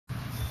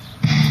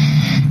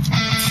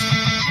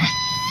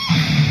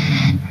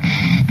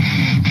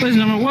Ladies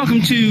and gentlemen,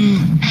 welcome to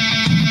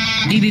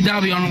DDW.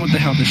 I don't know what the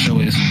hell this show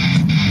is.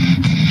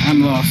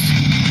 I'm lost.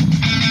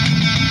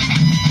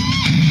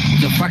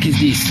 What the fuck is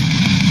this?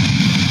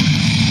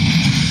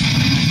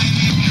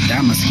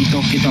 That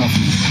mosquito, get off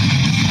me.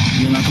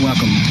 You're not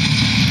welcome.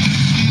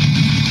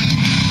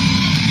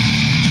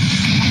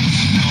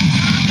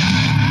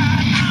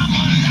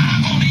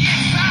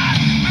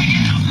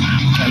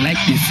 I like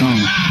this song.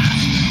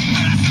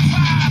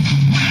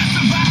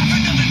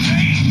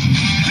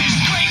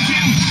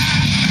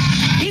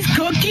 It's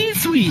Kuk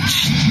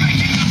Killswitch.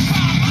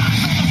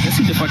 Let's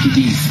see what the fuck it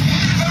is.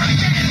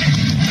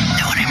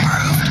 Don't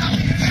improve.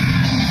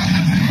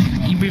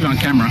 You breathe on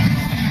camera.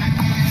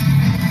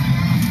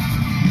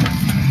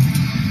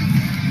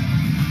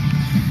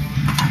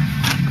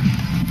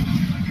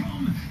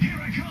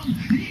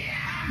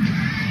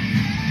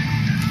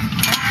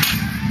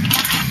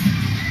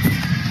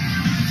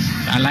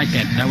 I like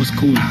that. That was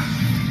cool.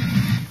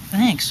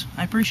 Thanks.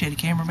 I appreciate it,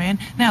 cameraman.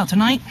 Now,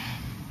 tonight,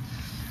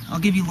 I'll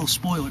give you a little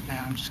spoiler.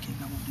 Now, I'm just kidding.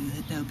 I won't do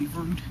that. That would be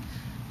rude.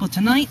 But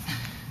tonight,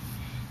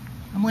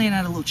 I'm laying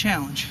out a little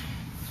challenge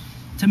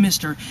to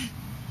Mr.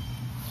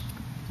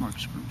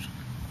 Marcus Cruz.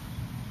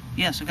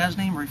 Yes, I got his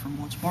name right from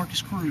once.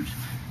 Marcus Cruz.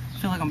 I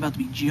feel like I'm about to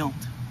be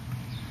jumped.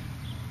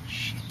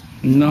 Shit.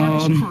 No.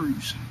 Marcus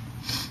Cruz.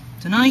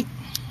 Tonight,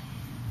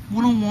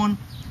 one-on-one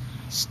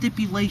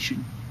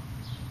stipulation.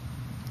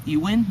 You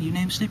win, you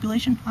name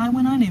stipulation. I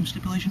win, I name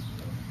stipulation.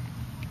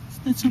 It's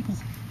that simple.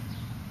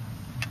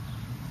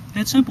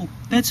 That simple.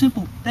 That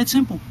simple. That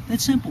simple. That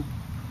simple.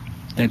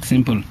 That's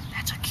simple.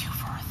 That's a cue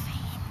for a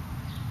theme.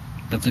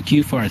 That's a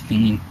cue for a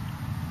theme.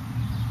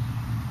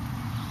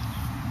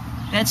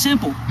 That's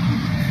simple.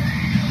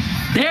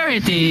 There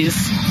it is.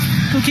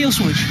 Kuk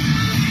Killswitch.